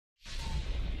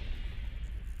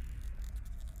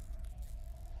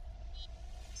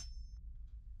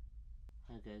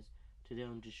Guys, today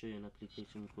I'm just showing you an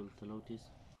application called Tholotis.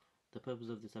 The purpose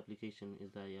of this application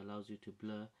is that it allows you to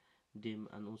blur, dim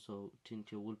and also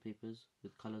tint your wallpapers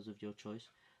with colors of your choice,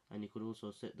 and you could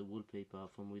also set the wallpaper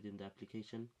from within the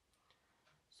application.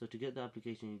 So to get the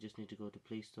application you just need to go to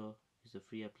Play Store. It's a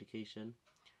free application.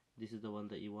 This is the one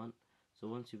that you want. So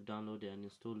once you've downloaded and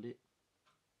installed it,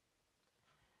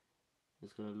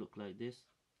 it's going to look like this.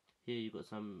 Here you got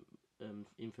some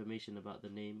information about the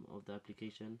name of the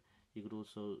application. You could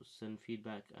also send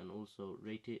feedback and also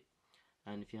rate it,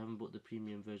 and if you haven't bought the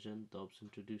premium version, the option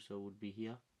to do so would be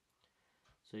here.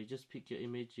 So you just pick your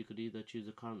image. You could either choose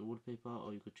a current wallpaper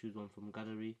or you could choose one from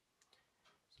gallery.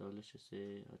 So let's just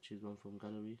say I choose one from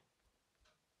gallery.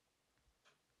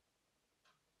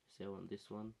 Say I want this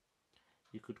one.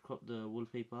 You could crop the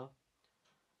wallpaper.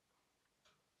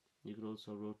 You could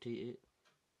also rotate it.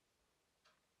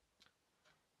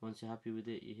 Once you're happy with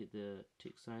it, you hit the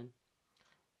tick sign,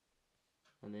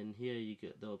 and then here you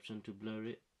get the option to blur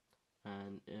it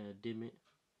and dim it.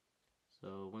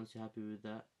 So once you're happy with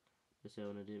that, let's say I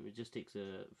want to dim it, just takes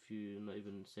a few, not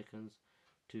even seconds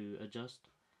to adjust,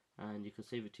 and you can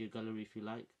save it to your gallery if you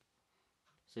like.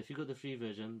 So if you got the free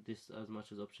version, this as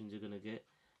much as options you're gonna get,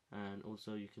 and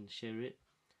also you can share it.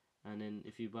 And then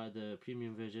if you buy the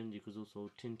premium version, you could also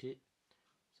tint it.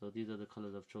 So these are the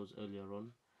colors I've chose earlier on,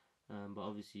 but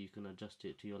obviously you can adjust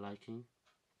it to your liking.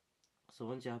 So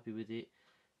once you're happy with it,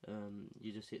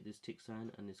 you just hit this tick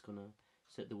sign and it's gonna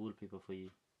set the wallpaper for you.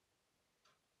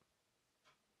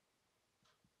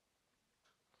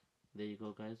 There you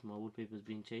go guys, my wallpaper is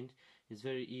being changed. It's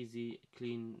very easy,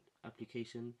 clean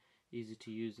application, easy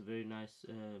to use, very nice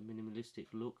minimalistic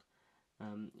look.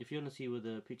 If you want to see where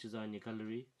the pictures are in your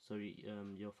gallery,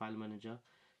 your file manager,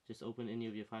 just open any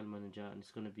of your file manager and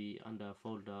it's going to be under a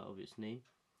folder of its name.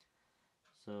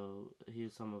 So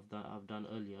here's some of that I've done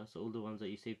earlier. So all the ones that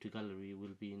you save to gallery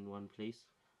will be in one place.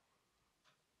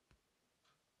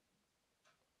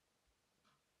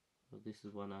 So this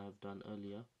is one I have done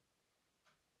earlier.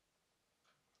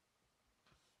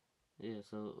 Yeah,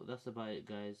 so that's about it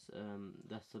guys.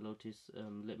 That's the Tholotis.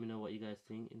 Let me know what you guys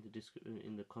think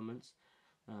in the comments.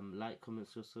 Like, comment,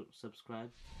 subscribe.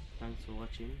 Thanks for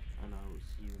watching, and I will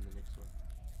see you in the next one.